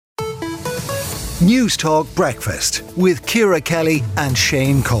News Talk Breakfast with Ciara Kelly and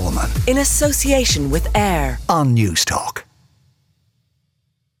Shane Coleman. In association with AIR On News Talk.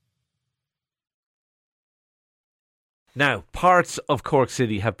 Now, parts of Cork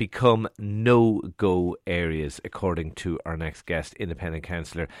City have become no-go areas, according to our next guest, Independent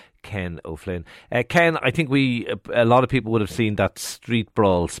Councillor Ken O'Flynn. Ken, I think a lot of people would have seen that street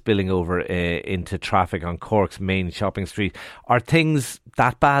brawl spilling over into traffic on Cork's main shopping street. Are things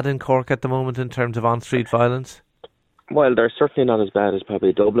that bad in Cork at the moment in terms of on-street violence? Well, they're certainly not as bad as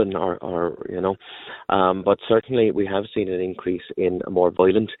probably Dublin but certainly we have seen an increase in a more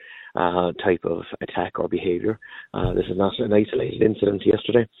violent type of attack or behaviour. This is not an isolated incident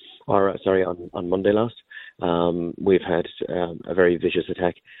on Monday last. We've had a very vicious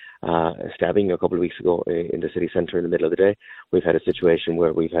attack, stabbing a couple of weeks ago in the city centre in the middle of the day. We've had a situation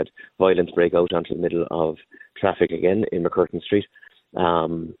where we've had violence break out onto the middle of traffic again in McCurtain Street.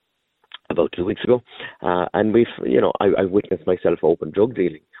 About 2 weeks ago, and I witnessed myself open drug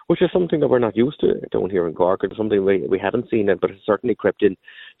dealing, which is something that we're not used to down here in Cork. It's something we haven't seen it, but it's certainly crept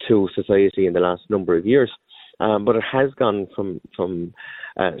into society in the last number of years. But it has gone from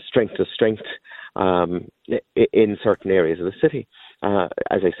strength to strength in certain areas of the city.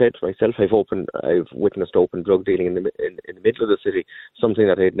 As I said myself, I've witnessed open drug dealing in the middle of the city, something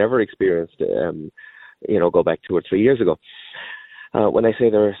that I'd never experienced. Go back 2 or 3 years ago. When I say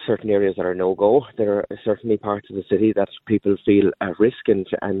there are certain areas that are no-go, there are certainly parts of the city that people feel at risk and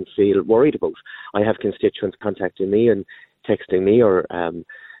feel worried about. I have constituents contacting me and texting me or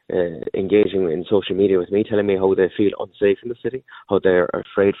engaging in social media with me, telling me how they feel unsafe in the city, how they're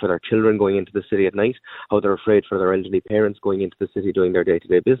afraid for their children going into the city at night, how they're afraid for their elderly parents going into the city doing their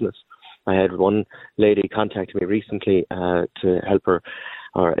day-to-day business. I had one lady contact me recently to help her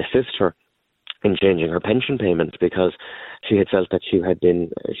or assist her in changing her pension payment because she had felt that she had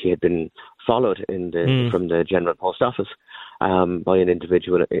been followed from the General Post Office by an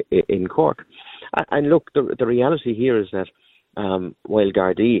individual in Cork. And look, the reality here is that while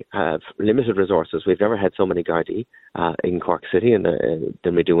Gardaí have limited resources, we've never had so many Gardaí in Cork City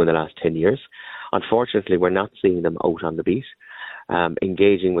than we do in the last 10 years. Unfortunately, we're not seeing them out on the beat,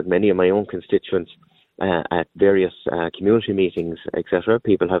 engaging with many of my own constituents at various community meetings, etc.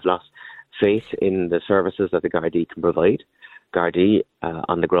 People have lost faith in the services that the Gardaí can provide. Gardaí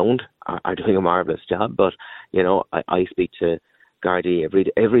on the ground are doing a marvellous job, but I speak to Gardaí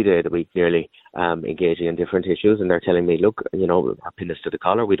every day of the week nearly, engaging in different issues, and they're telling me, look, our pin is to the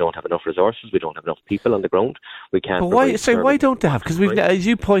collar. We don't have enough resources. We don't have enough people on the ground. We can't. But why don't they have? Because as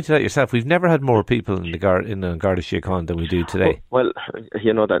you pointed out yourself, we've never had more people in the Garda Síochána than we do today. Well,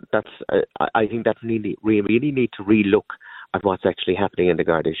 that's. I think that we really need to relook at what's actually happening in the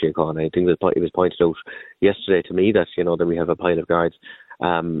Garda Síochána. I think it was pointed out yesterday to me that that we have a pile of guards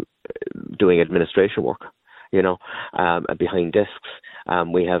doing administration work, behind desks.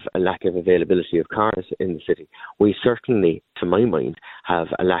 We have a lack of availability of cars in the city. We certainly, to my mind, have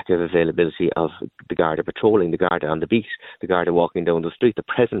a lack of availability of the Garda patrolling, the Garda on the beat, the Garda walking down the street, the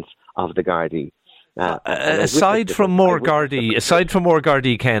presence of the Gardaí. Aside from more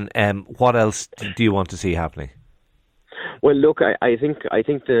Gardaí, Ken, what else do you want to see happening? Well, look, I think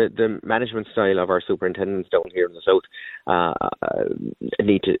the management style of our superintendents down here in the south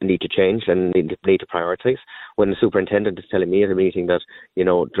need to change and need to prioritise. When the superintendent is telling me at a meeting that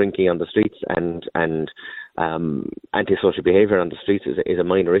drinking on the streets and antisocial behaviour on the streets is a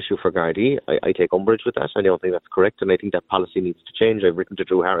minor issue for Gardaí, I take umbrage with that. I don't think that's correct, and I think that policy needs to change. I've written to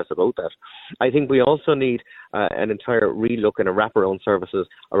Drew Harris about that. I think we also need an entire relook and a wraparound services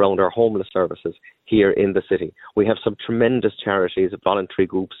around our homeless services here in the city. We have some tremendous charities, voluntary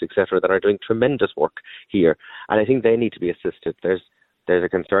groups, etc., that are doing tremendous work here, and I think they need to be assisted. There's a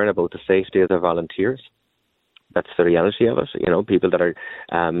concern about the safety of the volunteers. That's the reality of it. People that are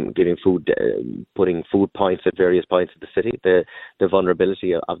giving food, putting food points at various points of the city, the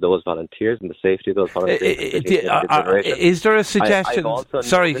vulnerability of those volunteers and the safety of those volunteers. Is there a suggestion?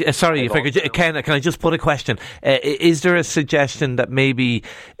 Sorry, if I could, can I just put a question? Is there a suggestion that maybe,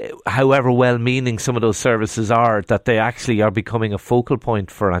 however well-meaning some of those services are, that they actually are becoming a focal point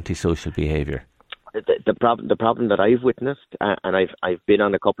for antisocial behaviour? The problem that I've witnessed, and I've been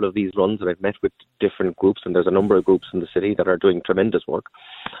on a couple of these runs, and I've met with different groups, and there's a number of groups in the city that are doing tremendous work.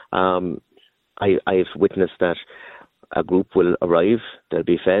 I've witnessed that a group will arrive, they'll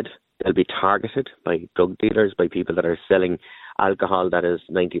be fed, they'll be targeted by drug dealers, by people that are selling alcohol that is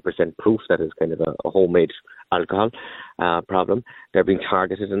 90% proof, that is kind of a homemade alcohol problem. They're being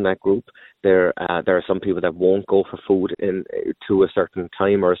targeted in that group. There are some people that won't go for food to a certain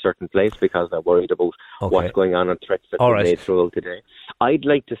time or a certain place because they're worried about what's going on and threats that are made throughout the day. I'd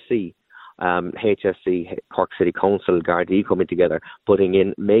like to see HSC, Cork City Council, Gardaí coming together,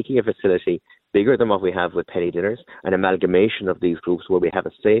 making a facility bigger than what we have with penny dinners, an amalgamation of these groups where we have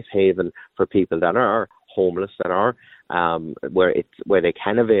a safe haven for people that are homeless, that are where they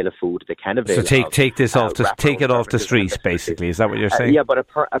can avail of food, they can avail. So take it off the streets, basically. Is that what you're saying? Yeah, but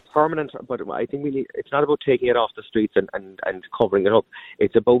a permanent. But I think we need. It's not about taking it off the streets and covering it up.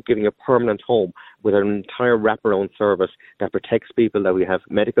 It's about giving a permanent home with an entire wraparound service that protects people. That we have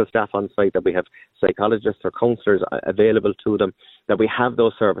medical staff on site, that we have psychologists or counsellors available to them, that we have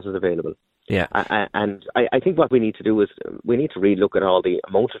those services available. Yeah, and I think what we need to do is we need to relook at all the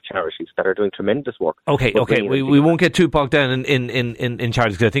amount of charities that are doing tremendous work. Okay. We won't get too bogged down in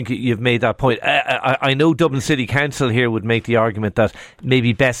charities, because I think you've made that point. I know Dublin City Council here would make the argument that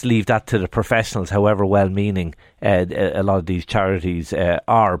maybe best leave that to the professionals, however well-meaning a lot of these charities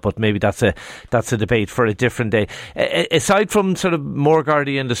are. But maybe that's a debate for a different day. Aside from sort of more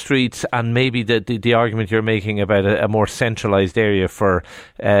Gardaí in the streets, and maybe the argument you're making about a more centralised area for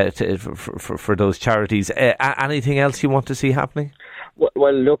those charities, anything else you want to see happening?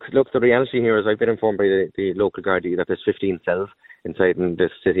 Well, look. The reality here is I've been informed by the local Gardaí that there's 15 cells inside in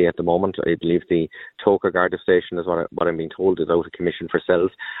this city at the moment. I believe the Toker Garda station is what I'm being told is out of commission for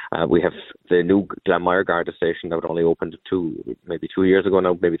cells. We have the new Glanmire Garda station that only opened maybe 2 years ago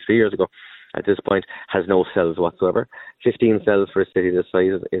now, maybe 3 years ago. At this point, has no cells whatsoever. 15 cells for a city this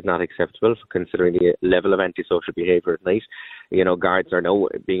size is not acceptable, considering the level of antisocial behaviour at night. Guards are now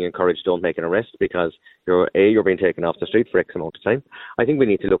being encouraged, don't make an arrest, because you're being taken off the street for X amount of time. I think we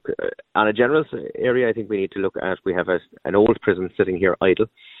need to look on a general area. I think we need to look at, we have an old prison sitting here idle,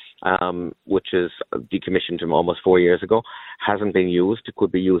 which is decommissioned almost 4 years ago, hasn't been used. It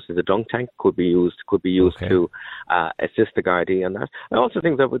could be used as a dunk tank, could be used okay. to assist the Gardaí on that. I also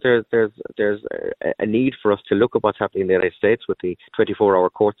think that there's a need for us to look at what's happening in the United States with the 24-hour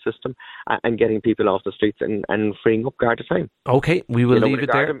court system and getting people off the streets and freeing up Garda time. Okay, we will leave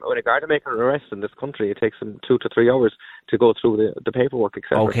it there. When a Garda makes an arrest in this country, it takes them 2 to 3 hours to go through the paperwork,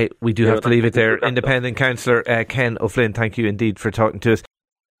 etc. Okay, we do have to leave it there. Independent Councillor Ken O'Flynn, thank you indeed for talking to us.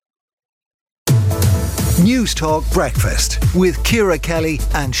 News Talk Breakfast with Ciara Kelly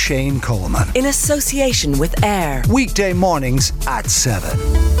and Shane Coleman. In association with AIR. Weekday mornings at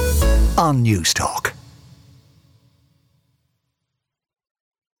 7 on News Talk.